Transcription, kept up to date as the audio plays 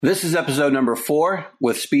This is episode number 4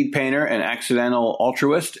 with speed painter and accidental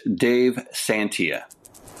altruist Dave Santia.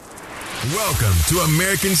 Welcome to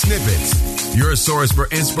American Snippets, your source for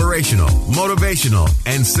inspirational, motivational,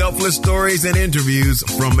 and selfless stories and interviews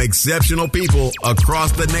from exceptional people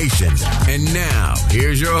across the nation. And now,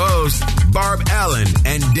 here's your hosts, Barb Allen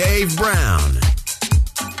and Dave Brown.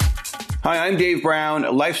 Hi, I'm Dave Brown,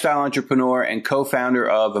 a lifestyle entrepreneur and co-founder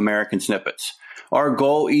of American Snippets. Our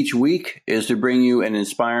goal each week is to bring you an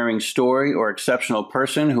inspiring story or exceptional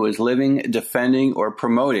person who is living, defending, or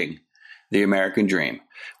promoting the American dream.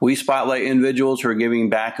 We spotlight individuals who are giving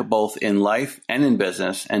back both in life and in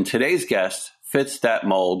business, and today's guest fits that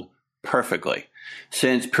mold perfectly.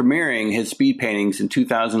 Since premiering his speed paintings in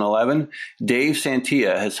 2011, Dave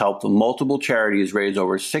Santia has helped multiple charities raise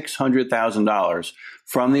over $600,000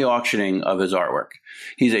 from the auctioning of his artwork.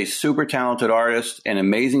 He's a super talented artist, an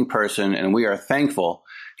amazing person, and we are thankful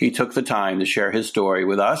he took the time to share his story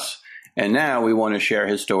with us, and now we want to share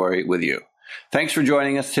his story with you. Thanks for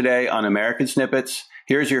joining us today on American Snippets.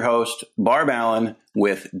 Here's your host, Barb Allen,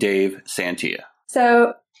 with Dave Santia.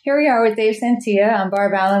 So here we are with Dave Santia. I'm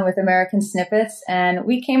Barb Allen with American Snippets, and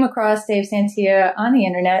we came across Dave Santia on the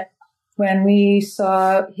internet when we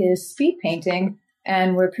saw his speed painting,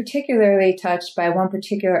 and we're particularly touched by one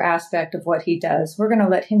particular aspect of what he does. We're going to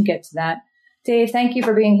let him get to that. Dave, thank you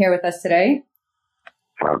for being here with us today.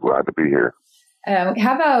 I'm glad to be here.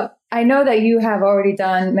 I know that you have already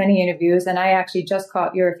done many interviews, and I actually just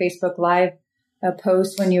caught your Facebook Live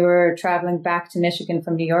post when you were traveling back to Michigan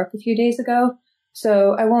from New York a few days ago.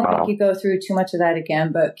 So I won't make you go through too much of that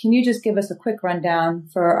again, but can you just give us a quick rundown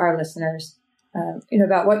for our listeners,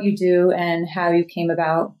 about what you do and how you came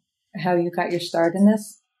about, how you got your start in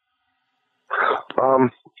this?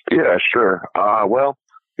 Yeah, sure. I've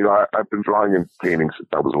been drawing and painting since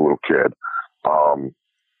I was a little kid.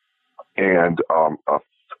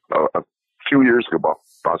 A few years ago,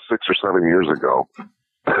 about 6 or 7 years ago,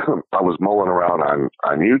 I was mulling around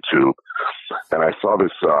on YouTube, and I saw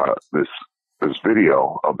this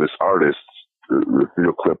video of this artist. The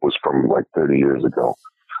video clip was from like 30 years ago.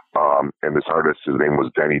 And this artist, his name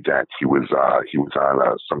was Denny Dent. He was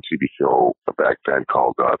on some TV show back then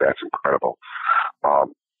called That's Incredible.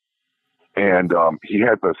 He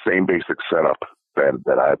had the same basic setup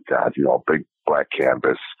that I've got, big black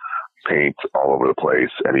canvas, paint all over the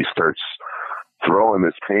place. And he starts throwing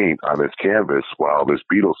this paint on this canvas while this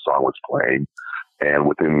Beatles song was playing. And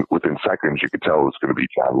within seconds, you could tell it was going to be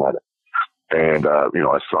John Lennon. And,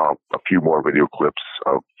 I saw a few more video clips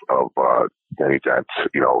of Denny Dent.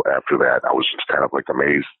 After that, I was just kind of like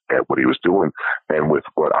amazed at what he was doing. And with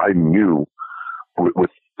what I knew,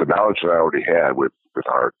 with the knowledge that I already had with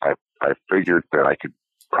art, I figured that I could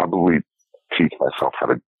probably teach myself how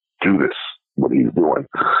to do this, what he's doing.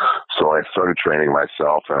 So I started training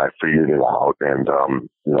myself, and I figured it out, and,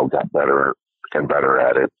 got better and better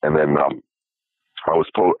at it. And then, I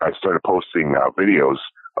started posting videos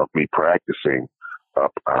of me practicing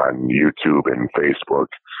up on YouTube and Facebook.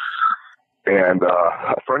 And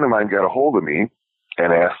a friend of mine got a hold of me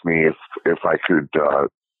and asked me if I could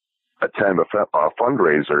attend a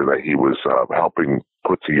fundraiser that he was helping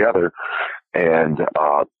put together, and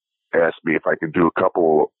asked me if I could do a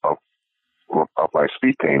couple of my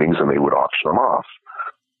speed paintings, and they would auction them off.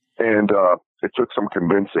 And it took some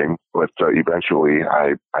convincing, but eventually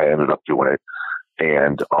I ended up doing it.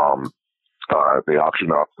 And they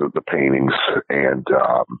auctioned off the paintings, and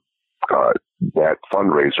that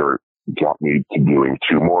fundraiser got me to doing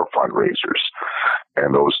 2 more fundraisers,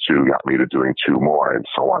 and those 2 got me to doing 2 more, and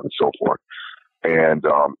so on and so forth. And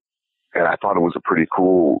I thought it was a pretty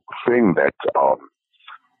cool thing that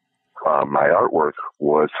my artwork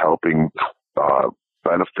was helping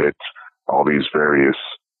benefit all these various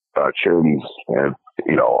charities and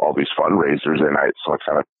all these fundraisers, and so I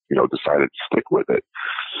kind of decided to stick with it.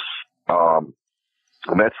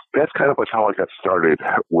 And that's kind of like how I got started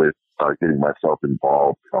with getting myself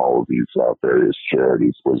involved in all of these various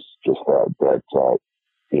charities. Was just that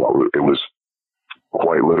it was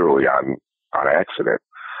quite literally on accident.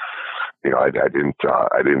 I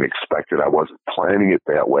didn't expect it. I wasn't planning it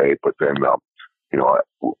that way, but then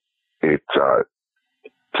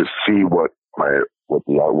to see what the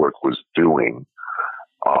artwork was doing,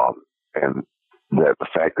 and that the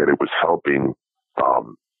fact that it was helping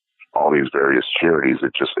all these various charities,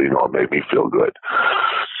 it just it made me feel good.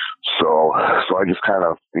 So I just kind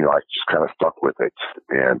of stuck with it,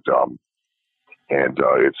 and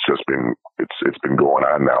it's been going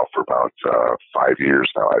on now for about 5 years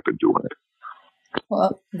now. I've been doing it.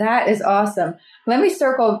 Well, that is awesome. Let me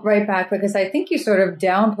circle right back, because I think you sort of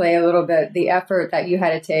downplay a little bit the effort that you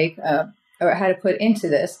had to take. or had to put into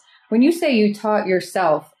this. When you say you taught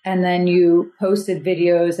yourself and then you posted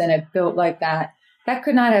videos and it built like that, that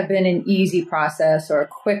could not have been an easy process or a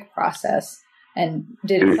quick process. And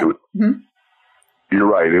did it? You're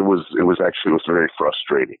right. It was very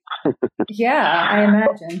frustrating. Yeah, I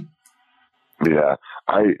imagine. Yeah,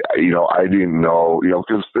 I didn't know,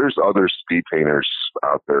 because there's other speed painters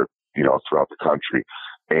out there, throughout the country,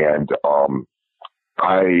 and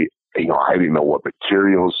I didn't know what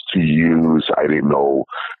materials to use. I didn't know,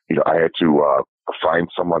 I had to find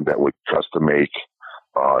someone that would custom make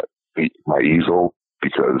my easel,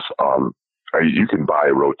 because you can buy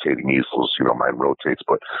rotating easels. Mine rotates,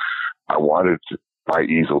 but I wanted my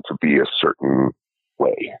easel to be a certain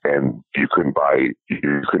way, and you couldn't buy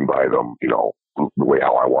them, the way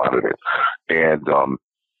how I wanted it. And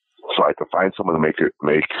so I had to find someone to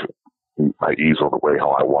make my easel the way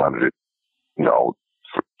how I wanted it,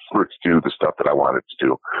 for it to do the stuff that I wanted to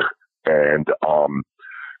do. And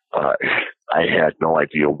I had no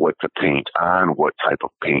idea what to paint on, what type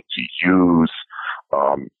of paint to use.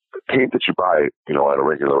 Paint that you buy, at a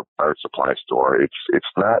regular art supply store,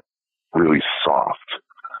 it's not really soft.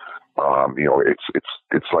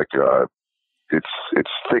 It's like it's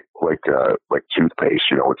thick like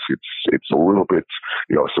toothpaste. It's a little bit,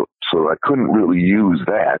 so I couldn't really use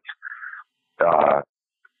that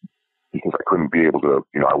because I couldn't be able to,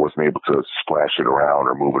 I wasn't able to splash it around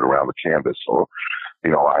or move it around the canvas. So,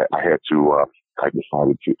 I had to, I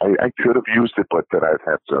decided to, I could have used it, but then I'd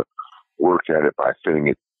have to work at it by fitting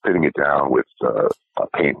it down with a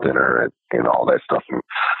paint thinner and all that stuff. And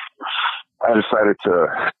I decided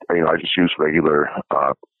to, I just use regular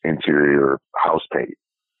interior house paint.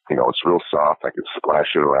 It's real soft. I can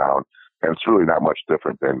splash it around, and it's really not much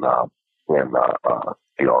different than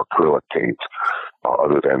acrylic paint,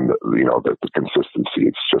 other than the consistency.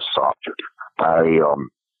 It's just softer.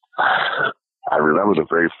 I remember the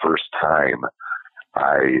very first time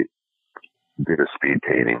I did a speed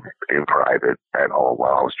painting in private at home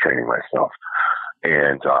while I was training myself,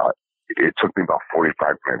 and it took me about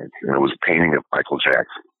 45 minutes, and it was a painting of Michael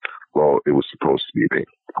Jackson. Well, it was supposed to be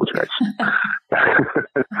Michael Jackson.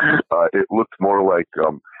 It looked more like,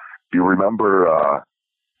 you remember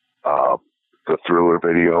the Thriller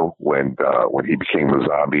video when he became a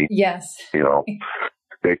zombie? Yes.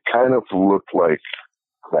 It kind of looked like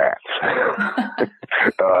that.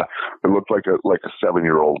 It looked like a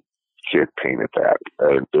 7-year-old kid painted that,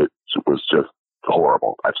 and it was just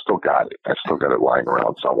horrible. I've still got it. I've still got it lying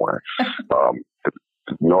around somewhere. The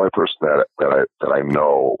only person that I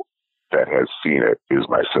know that has seen it is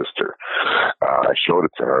my sister. I showed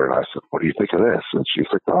it to her and I said, "What do you think of this?" And she's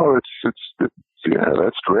like, "Oh, it's yeah,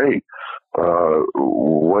 that's great.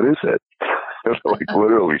 What is it?" Like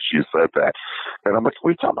literally, she said that, and I'm like, "What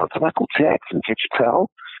are you talking about? It's Michael Jackson. Can't you tell?"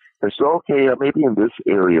 I said, "Okay, maybe in this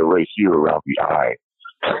area right here around the eye."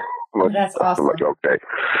 That's awesome. I'm like, okay,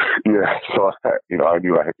 yeah. So I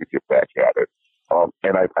knew I had to get back at it,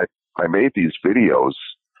 and I made these videos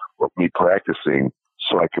of me practicing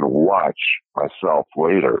so I can watch myself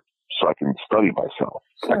later, so I can study myself.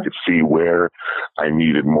 Sure. I could see where I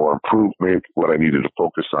needed more improvement, what I needed to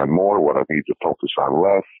focus on more, what I needed to focus on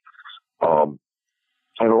less.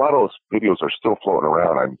 And a lot of those videos are still floating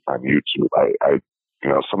around on YouTube. I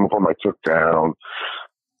some of them I took down.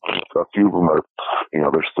 A few of them are,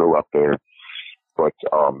 they're still up there. But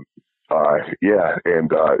yeah,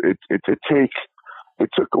 and it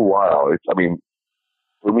took a while.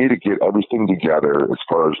 For me to get everything together as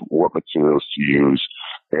far as what materials to use,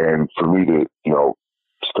 and for me to,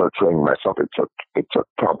 start training myself, it took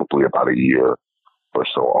probably about a year or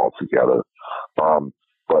so altogether.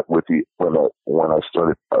 But when I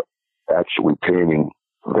started actually painting,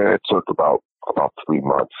 then it took about 3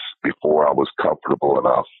 months before I was comfortable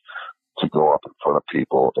enough to go up in front of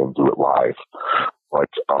people and do it live. But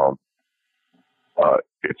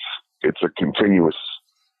it's a continuous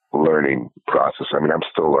learning process. I'm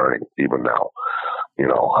still learning even now.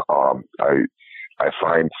 I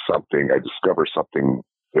find something, I discover something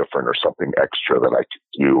different or something extra that I can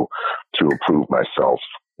do to improve myself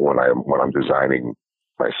when I'm designing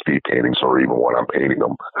my speed paintings, or even when I'm painting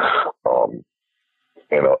them.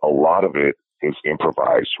 And a lot of it is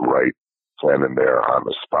improvised right then and there on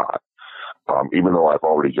the spot. Even though I've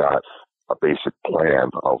already got a basic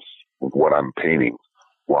plan of what I'm painting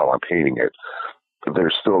while I'm painting it,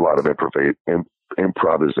 there's still a lot of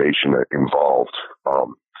improvisation involved,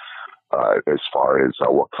 as far as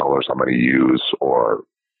what colors I'm going to use, or,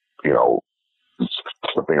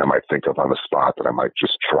 something I might think of on the spot that I might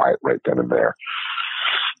just try it right then and there.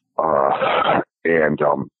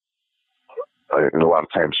 and a lot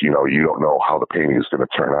of times, you know, you don't know how the painting is going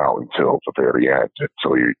to turn out until the very end,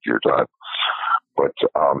 until you're done. But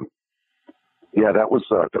yeah, that was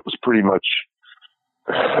pretty much.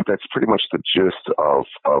 That's pretty much the gist of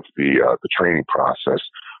the training process.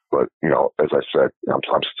 But you know, as I said, I'm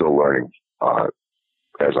still learning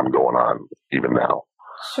as I'm going on, even now.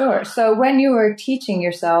 Sure. So when you were teaching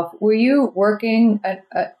yourself, were you working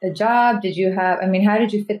a job? Did you have? I mean, how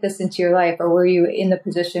did you fit this into your life, or were you in the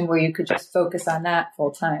position where you could just focus on that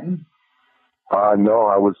full time? No,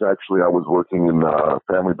 I was working in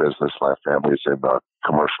family business. My family's in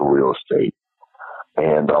commercial real estate,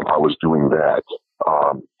 and I was doing that.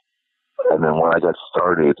 And then when I got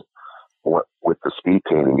started with the speed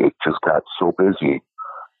painting, it just got so busy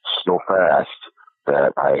so fast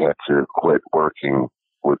that I had to quit working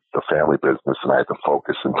with the family business, and I had to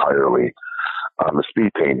focus entirely on the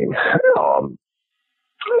speed painting.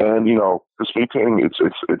 And you know, the speed painting, it's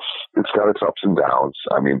got its ups and downs.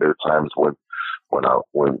 I mean, there are times when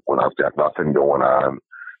I've got nothing going on,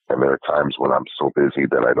 and there are times when I'm so busy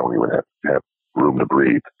that I don't even have room to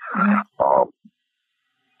breathe.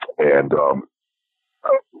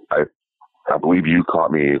 I believe you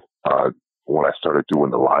caught me when I started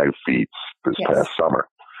doing the live feeds this past summer.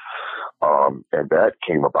 And that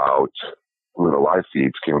came about, when the live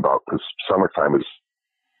feeds came about, because summertime,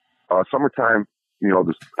 you know,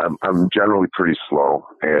 I'm generally pretty slow.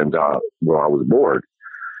 And, well, I was bored.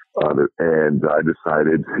 And I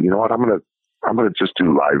decided, you know what, I'm going to just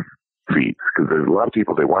do live feeds, because there's a lot of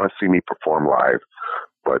people, they want to see me perform live,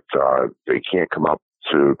 but, they can't come up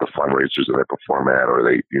to the fundraisers that I perform at, or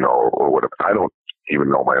they, you know, or whatever. I don't even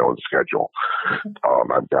know my own schedule.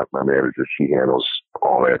 I've got my manager, she handles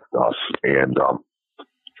all that stuff. And,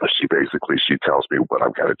 she tells me what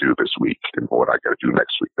I've got to do this week and what I got to do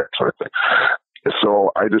next week, that sort of thing.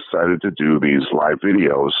 So I decided to do these live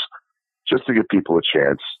videos just to give people a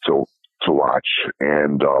chance to watch.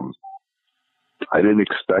 And, I didn't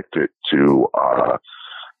expect it to,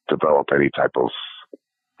 develop any type of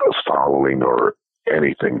following or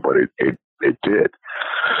anything, but it did.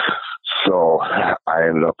 So I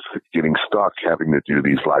ended up getting stuck having to do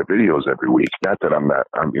these live videos every week. Not that I'm not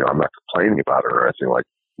complaining about it or anything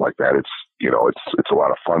like that. It's, you know, it's a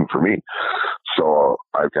lot of fun for me. So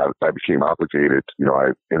I became obligated, you know,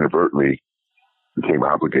 I inadvertently became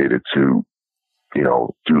obligated to, you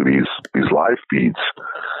know, do these live feeds.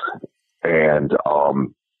 And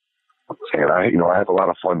I, you know, I have a lot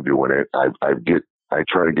of fun doing it. I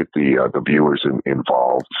try to get the viewers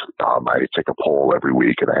involved. I take a poll every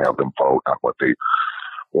week, and I have them vote on what they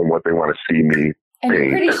want to see me. And you're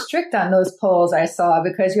pretty strict on those polls, I saw,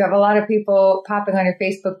 because you have a lot of people popping on your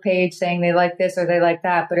Facebook page saying they like this or they like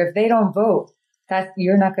that. But if they don't vote,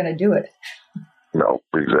 you're not going to do it. No,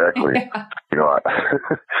 exactly. Yeah. You know,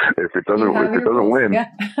 if it doesn't win.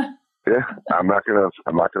 Yeah. Yeah, I'm not gonna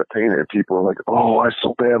paint it. And people are like, "Oh, I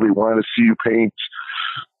so badly want to see you paint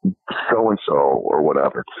so and so or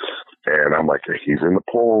whatever." And I'm like, "He's in the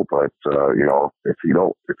poll, but you know, if you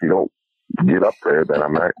don't get up there, then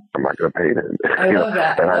I'm not gonna paint it." I love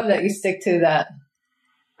that. I love that you stick to that.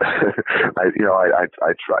 I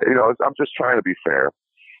try. You know, I'm just trying to be fair.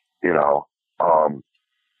 You know,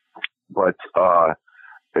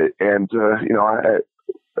 you know,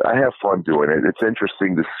 I have fun doing it. It's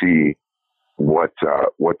interesting to see what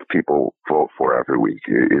the people vote for every week.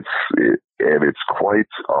 It's quite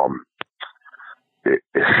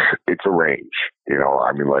it's a range. You know,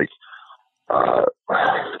 I mean, like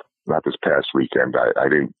not this past weekend. I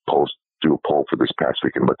didn't do a poll for this past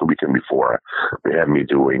weekend, but the weekend before, they had me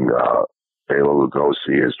doing Bela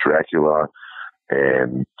Lugosi as Dracula,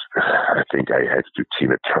 and I think I had to do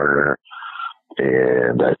Tina Turner.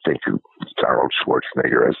 And I think Arnold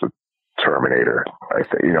Schwarzenegger as the Terminator. I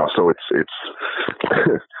think, you know, so it's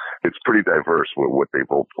it's pretty diverse with what they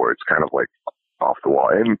vote for. It's kind of like off the wall.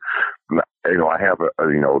 And you know, I have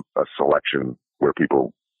a selection where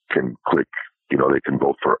people can click. You know, they can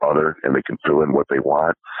vote for other, and they can fill in what they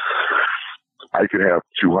want. I could have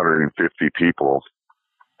 250 people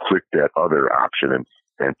click that other option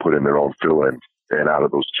and put in their own fill in. And out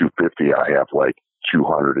of those 250, I have like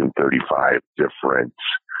 235 different,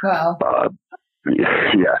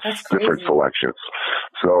 different selections.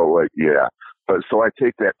 So like, yeah, but so I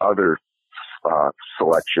take that other,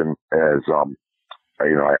 selection as,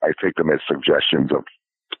 you know, I take them as suggestions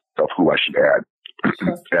of who I should add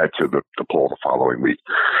to the poll the following week.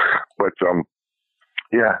 But,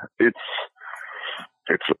 yeah, it's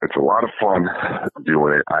a lot of fun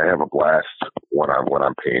doing it. I have a blast when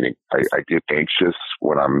I'm painting. I get anxious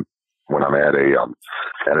when I'm at an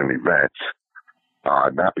event,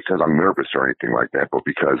 Not because I'm nervous or anything like that, but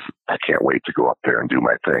because I can't wait to go up there and do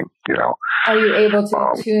my thing, you know. Are you able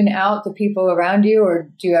to tune out the people around you, or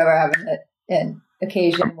do you ever have an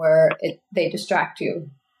occasion where they distract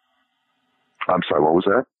you? I'm sorry, what was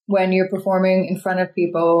that? When you're performing in front of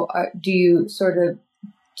people, do you sort of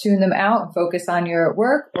tune them out and focus on your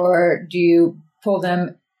work, or do you pull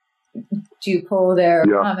their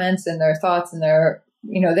comments and their thoughts and their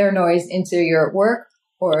noise into your work,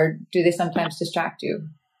 or do they sometimes distract you?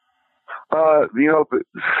 They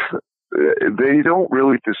don't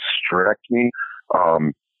really distract me.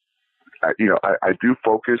 I do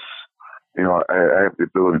focus. I have the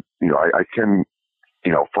ability. I can,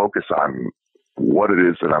 focus on what it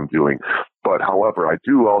is that I'm doing. But however, I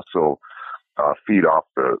do also feed off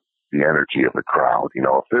the energy of the crowd.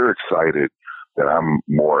 If they're excited, then I'm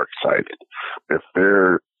more excited. If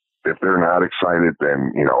they're not excited,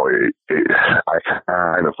 then I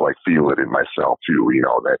kind of like feel it in myself too.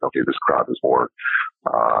 That okay, this crowd is more,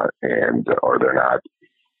 or they're not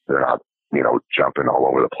jumping all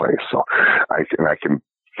over the place. So I can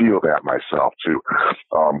feel that myself too.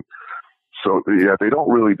 So yeah, they don't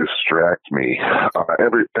really distract me.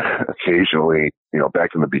 Occasionally,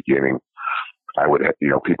 back in the beginning, I would,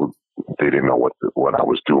 people, they didn't know what I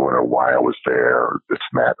was doing or why I was there or this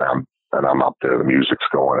and that. And I'm up there, the music's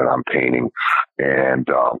going and I'm painting. And,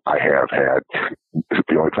 I have had,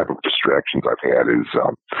 the only type of distractions I've had is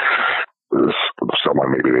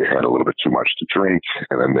someone, maybe they had a little bit too much to drink,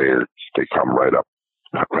 and then they come right up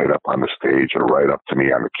on the stage or right up to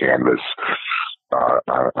me on the canvas,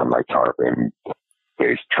 on my tarp, and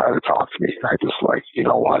they try to talk to me. I just like, you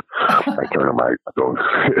know what? I turn to I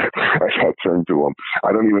turn to them.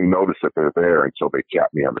 I don't even notice that they're there until they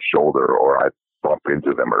tap me on the shoulder or I bump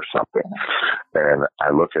into them or something. And I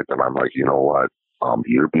look at them. I'm like, you know what?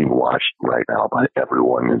 You're being watched right now by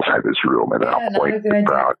everyone inside this room, and I'll point to the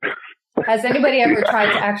crowd. Has anybody ever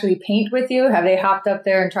tried to actually paint with you? Have they hopped up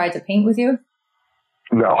there and tried to paint with you?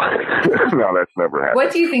 No, no, that's never happened.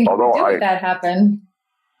 What do you think you would do if that happened?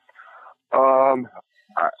 I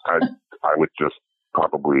would just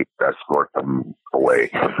probably escort them away.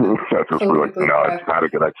 That's just like, no, it's not a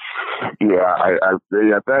good idea. Yeah,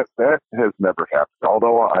 that has never happened.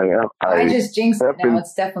 Although I just jinxed it now.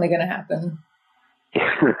 It's definitely going to happen.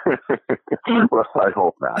 Well, I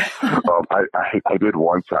hope not. I did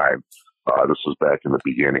one time. This was back in the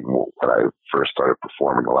beginning when I first started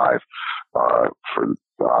performing live for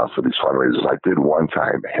these fundraisers. I did one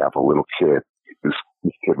time have a little kid. This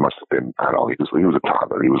kid must have been, I don't know, he was a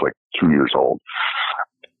toddler. He was like 2 years old.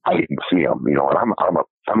 I didn't see him, and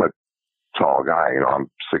I'm a tall guy. I'm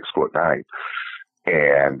 6'9",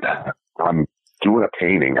 and I'm doing a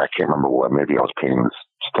painting. I can't remember what. Maybe I was painting this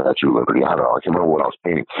Statue of Liberty. I don't know. I can't remember what I was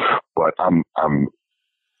painting, but I'm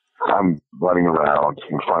running around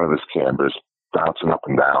in front of this canvas, bouncing up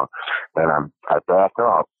and down, and I back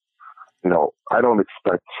up. I don't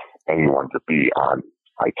expect anyone to be on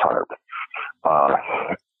my tarp.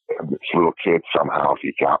 This little kid somehow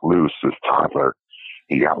he got loose. This toddler,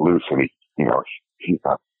 he got loose, and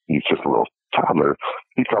he's just a little toddler.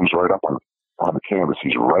 He comes right up on the canvas.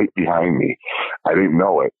 He's right behind me. I didn't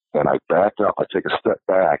know it, and I backed up. I take a step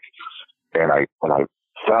back, and I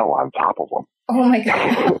fell on top of him. Oh my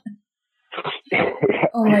God!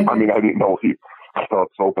 Oh my God! I mean, I didn't know I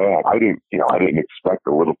felt so bad. I didn't expect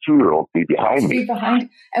a little 2-year-old to be behind me.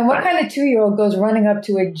 And what kind of 2-year-old goes running up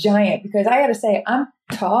to a giant? Because I got to say, I'm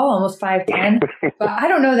tall, almost 5'10", but I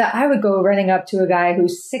don't know that I would go running up to a guy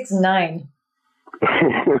who's 6'9"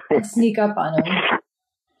 and sneak up on him.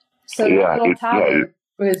 So the little toddler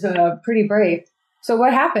was pretty brave. So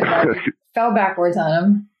what happened? You fell backwards on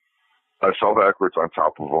him. I fell backwards on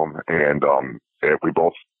top of him, and we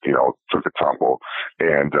both, took a tumble,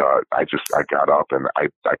 and I got up, and I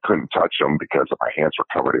couldn't touch him because my hands were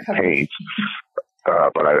covered in paint.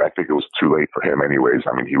 But I think it was too late for him anyways.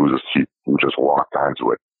 I mean, he just walked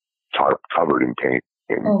onto it, covered in paint,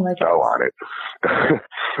 and fell on it.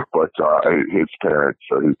 But his parents,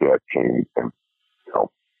 his dad came and,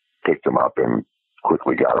 picked him up and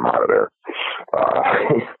quickly got him out of there.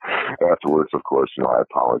 Afterwards, of course, I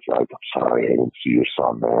apologized. I'm sorry, I didn't see your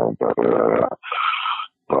son there.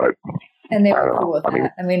 And they were cool with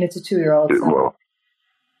that. I mean, it's a 2-year-old. So well,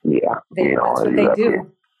 yeah. That's what they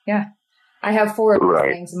do. Yeah. I have 4 of those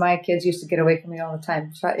things. My kids used to get away from me all the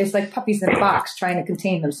time. It's like puppies in a box, trying to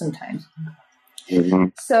contain them sometimes. Mm-hmm.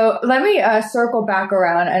 So let me circle back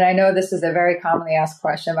around. And I know this is a very commonly asked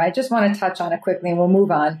question, but I just want to touch on it quickly and we'll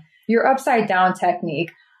move on. Your upside down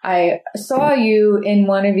technique. I saw you in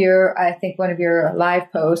one of your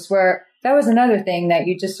live posts where that was another thing that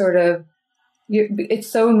you just sort of it's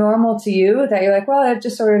so normal to you that you're like, well, I've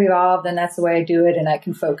just sort of evolved and that's the way I do it and I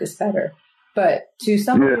can focus better. But to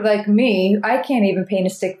somebody like me, I can't even paint a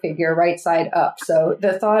stick figure right side up. So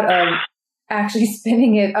the thought of actually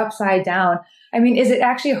spinning it upside down, I mean, is it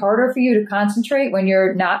actually harder for you to concentrate when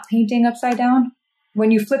you're not painting upside down?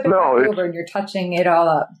 When you flip it back over and you're touching it all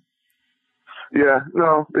up? Yeah,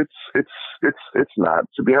 no, it's not.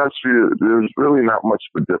 To be honest with you, there's really not much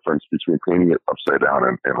of a difference between painting it upside down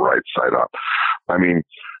and right side up. I mean,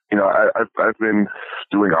 you know, I've been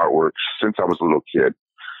doing artwork since I was a little kid,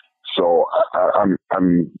 so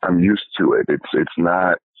I'm used to it. It's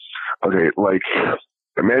not okay. Like,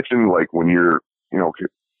 imagine like when you're, you know,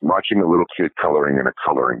 watching a little kid coloring in a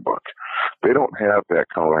coloring book. They don't have that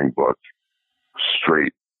coloring book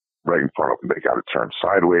straight right in front of them. They got to turn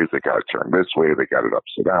sideways. They got to turn this way. They got it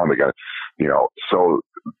upside down. They got, you know, so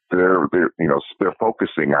they're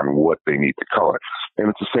focusing on what they need to color. And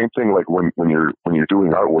it's the same thing like when you're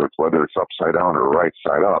doing artwork, whether it's upside down or right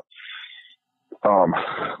side up,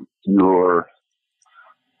 you're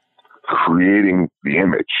creating the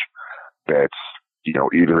image that's, you know,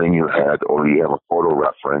 either in your head or you have a photo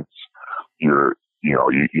reference. You're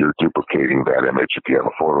duplicating that image if you have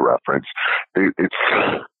a photo reference.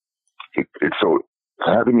 It's so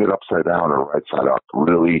having it upside down or right side up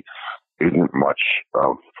really isn't much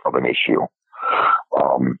of an issue.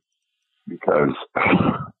 Because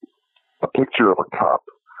a picture of a cup,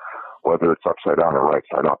 whether it's upside down or right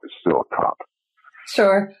side up, is still a cup.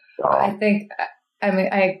 Sure. I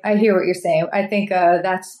hear what you're saying. I think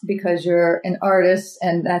that's because you're an artist,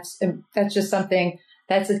 and that's just something,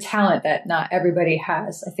 that's a talent that not everybody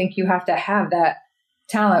has. I think you have to have that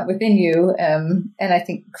talent within you, and I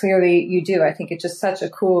think clearly you do. I think it's just such a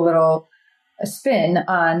cool little spin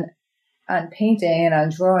on painting and on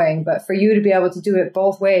drawing. But for you to be able to do it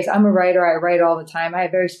both ways, I'm a writer. I write all the time. I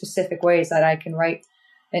have very specific ways that I can write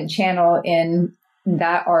and channel in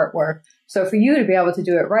that artwork. So for you to be able to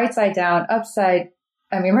do it right side down,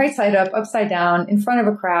 right side up, upside down, in front of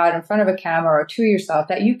a crowd, in front of a camera, or to yourself,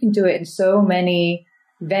 that you can do it in so many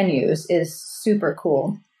venues is super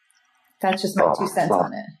cool. That's just my 2 cents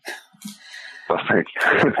on it. Thank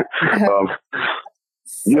you.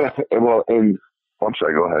 Yeah, well, and I'm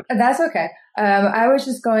sorry, go ahead. That's okay. I was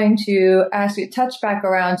just going to ask you, touch back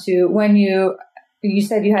around to when you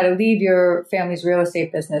said you had to leave your family's real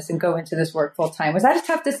estate business and go into this work full time. Was that a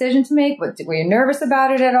tough decision to make? Were you nervous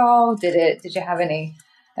about it at all? Did you have any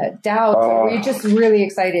doubts? Or were you just really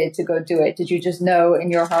excited to go do it? Did you just know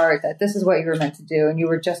in your heart that this is what you were meant to do and you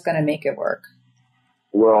were just going to make it work?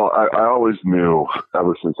 Well, I always knew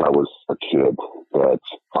ever since I was a kid that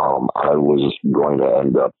I was going to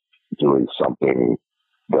end up doing something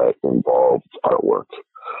that involved artwork.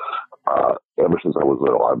 Ever since I was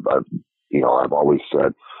little, I've always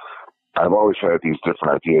said, I've always had these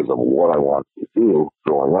different ideas of what I wanted to do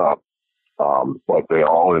growing up, but they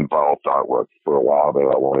all involved artwork. For a while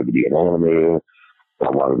there, I wanted to be an animator. I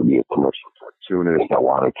wanted to be a commercial cartoonist. I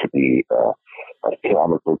wanted to be a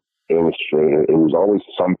comic book illustrator. It was always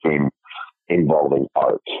something involving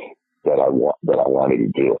art that I wanted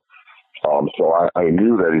to do. So I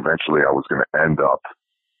knew that eventually I was going to end up,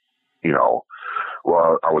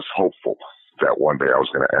 I was hopeful that one day I was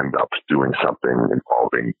going to end up doing something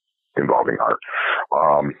involving art.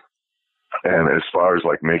 And as far as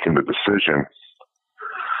like making the decision,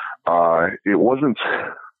 it wasn't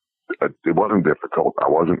difficult. I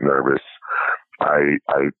wasn't nervous. I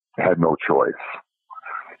had no choice.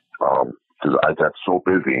 Because I got so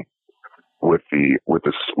busy with the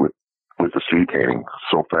street painting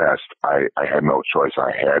so fast, I had no choice.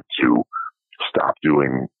 I had to stop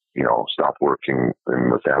working in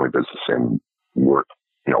the family business and work,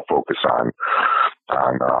 focus on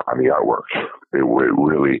the artwork. It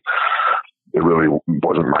really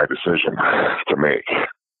wasn't my decision to make.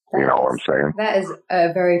 You know what I'm saying? That is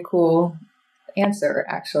a very cool answer,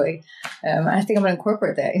 actually. I think I'm going to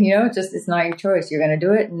incorporate that. It's not your choice. You're going to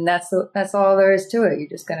do it, and that's all there is to it. You're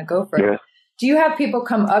just going to go for it. Do you have people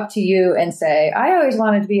come up to you and say, I always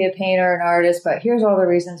wanted to be a painter, an artist, but here's all the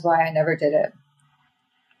reasons why I never did it?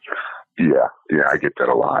 Yeah, I get that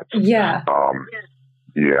a lot. Yeah.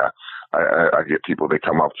 I get people, they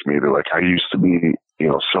come up to me, they're like, I used to be,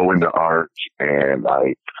 so into art, and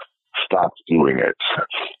I stopped doing it.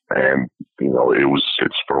 And,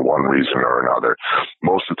 it's for one reason or another.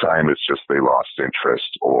 Most of the time, it's just they lost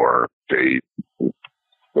interest, or they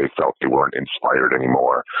felt they weren't inspired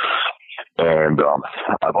anymore. And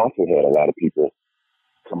I've also had a lot of people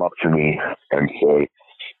come up to me and say,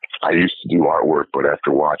 I used to do artwork, but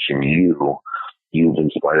after watching you've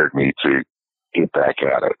inspired me to get back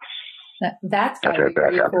at it. That's pretty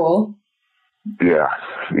cool.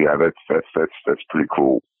 That's pretty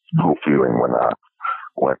cool feeling when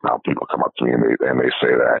people come up to me and they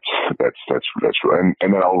say that's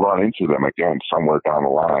and then I'll run into them again somewhere down the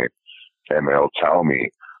line, and they'll tell me,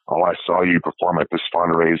 "Oh, I saw you perform at this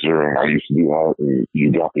fundraiser, and I used to do that, and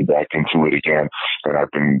you got me back into it again, and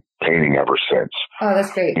I've been painting ever since." Oh,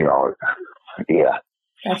 that's great. Yeah,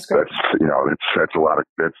 that's great. That's a lot of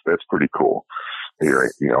that's pretty cool.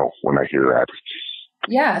 When I hear that.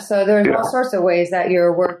 Yeah, so there's all sorts of ways that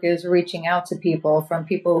your work is reaching out to people, from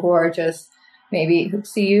people who are just maybe who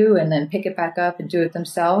see you and then pick it back up and do it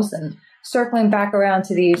themselves, and circling back around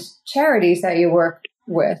to these charities that you work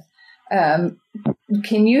with.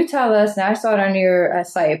 Can you tell us, and I saw it on your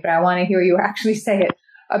site, but I want to hear you actually say it,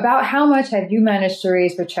 about how much have you managed to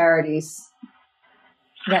raise for charities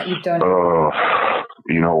that you've donated?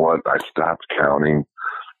 You know what? I stopped counting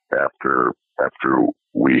after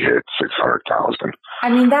we hit 600,000. I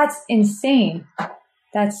mean, that's insane.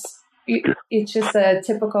 It's just a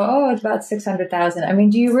typical, it's about 600,000. I mean,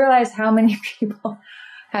 do you realize how many people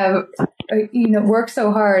have, worked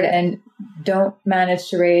so hard and don't manage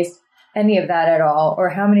to raise any of that at all? Or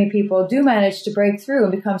how many people do manage to break through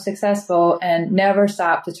and become successful and never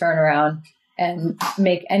stop to turn around and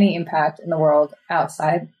make any impact in the world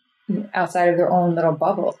outside of their own little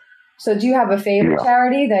bubble? So do you have a favorite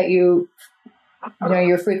charity that you're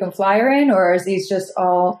a frequent flyer in, or is these just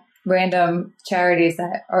all random charities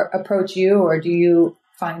that approach you, or do you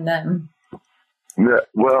find them? Yeah,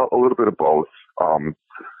 well, a little bit of both.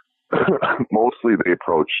 Mostly they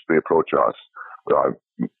approach us.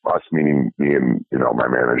 Us meaning me and my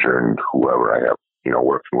manager and whoever I have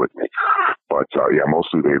working with me. But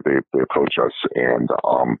mostly they approach us, and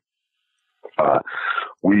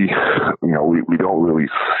we don't really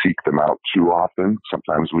seek them out too often.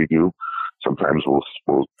 Sometimes we do. Sometimes we'll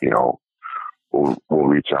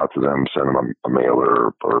reach out to them, send them a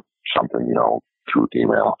mailer or something, through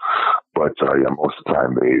email. But most of the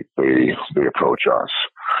time they approach us.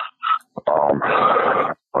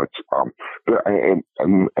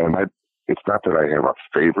 It's not that I have a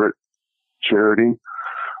favorite charity.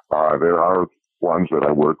 There are ones that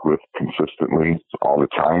I work with consistently all the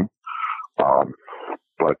time.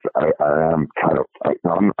 But I am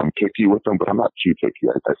I'm picky with them, but I'm not too picky.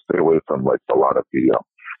 I stay away from a lot of the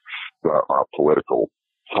political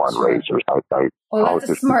fundraisers. That's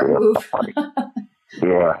a smart move.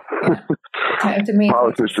 Yeah.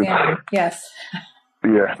 Politicians. Yes.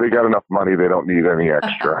 Yeah, they got enough money. They don't need any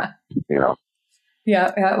extra,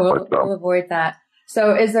 Yeah, we'll avoid that.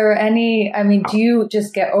 So is there do you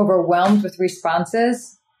just get overwhelmed with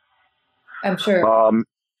responses? I'm sure.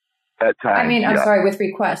 At times, I'm sorry, with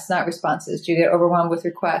requests, not responses. Do you get overwhelmed with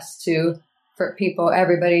requests for people,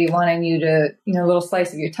 everybody wanting you to, a little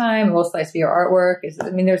slice of your time, a little slice of your artwork?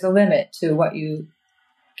 There's a limit to what you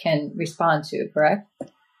can respond to, correct?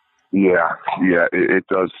 Yeah, it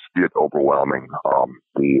does get overwhelming.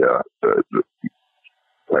 The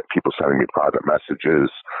people sending me private messages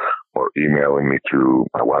or emailing me through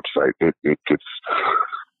my website, it gets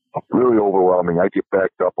really overwhelming. I get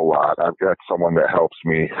backed up a lot. I've got someone that helps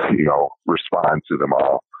me, respond to them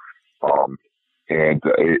all. And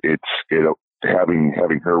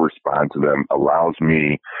having her respond to them allows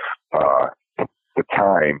me the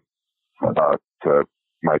time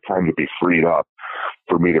my time to be freed up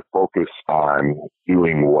for me to focus on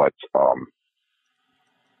doing what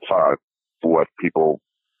people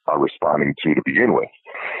are responding to begin with.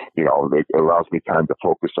 It allows me time to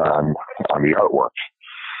focus on the artwork.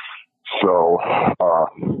 So,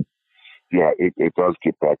 it does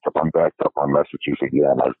get backed up. I'm backed up on messages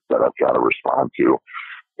again that I've got to respond to.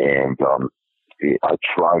 And I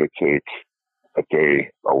try to take a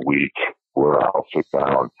day, a week, where I'll sit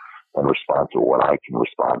down and respond to what I can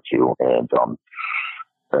respond to. And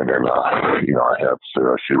then, I have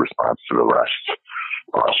Sarah, she responds to the rest.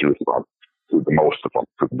 She responds to the most of them,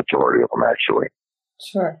 to the majority of them, actually.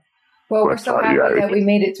 Sure. Well, we're so happy that we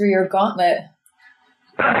made it through your gauntlet.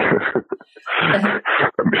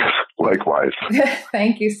 Likewise.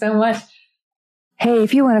 Thank you so much. Hey,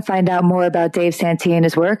 if you want to find out more about Dave Santia and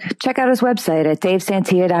his work, check out his website at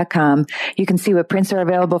davesantia.com. You can see what prints are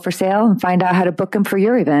available for sale and find out how to book them for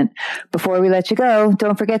your event. Before we let you go,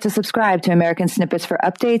 don't forget to subscribe to American Snippets for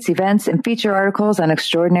updates, events, and feature articles on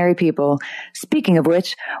extraordinary people. Speaking of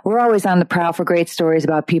which, we're always on the prowl for great stories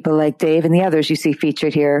about people like Dave and the others you see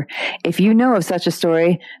featured here. If you know of such a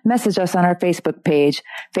story, message us on our Facebook page,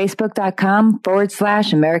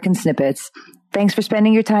 facebook.com/American Snippets. Thanks for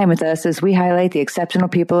spending your time with us as we highlight the exceptional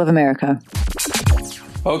people of America.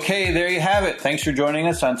 Okay, there you have it. Thanks for joining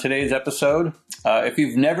us on today's episode. If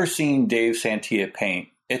you've never seen Dave Santia paint,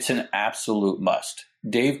 it's an absolute must.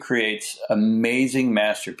 Dave creates amazing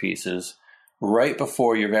masterpieces right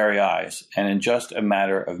before your very eyes and in just a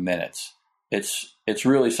matter of minutes. It's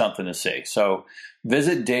really something to see. So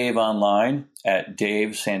visit Dave online at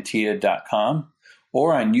davesantia.com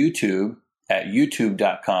or on YouTube at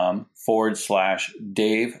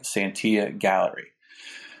youtube.com/Dave Santia Gallery.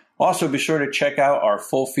 Also, be sure to check out our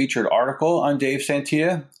full featured article on Dave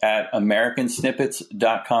Santia at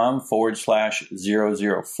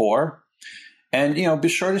americansnippets.com/004. And, be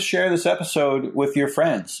sure to share this episode with your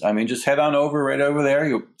friends. I mean, just head on right over there.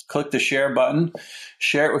 You click the share button,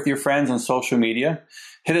 share it with your friends on social media.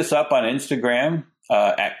 Hit us up on Instagram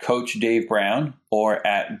at Coach Dave Brown or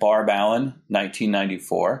at Barb Allen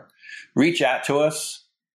 1994. Reach out to us.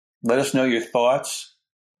 Let us know your thoughts.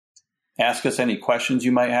 Ask us any questions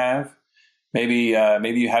you might have. Maybe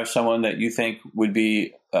you have someone that you think would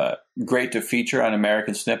be great to feature on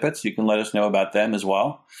American Snippets. You can let us know about them as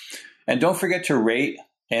well. And don't forget to rate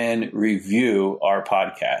and review our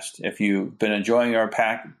podcast. If you've been enjoying our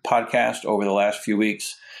podcast over the last few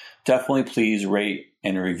weeks, definitely please rate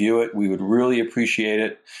and review it. We would really appreciate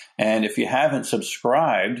it. And if you haven't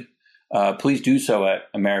subscribed, please do so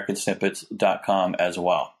at americansnippets.com as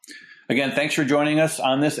well. Again, thanks for joining us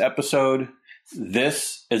on this episode.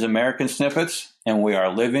 This is American Snippets, and we are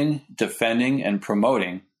living, defending, and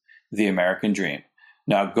promoting the American dream.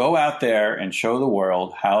 Now go out there and show the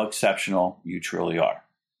world how exceptional you truly are.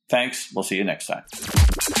 Thanks. We'll see you next time.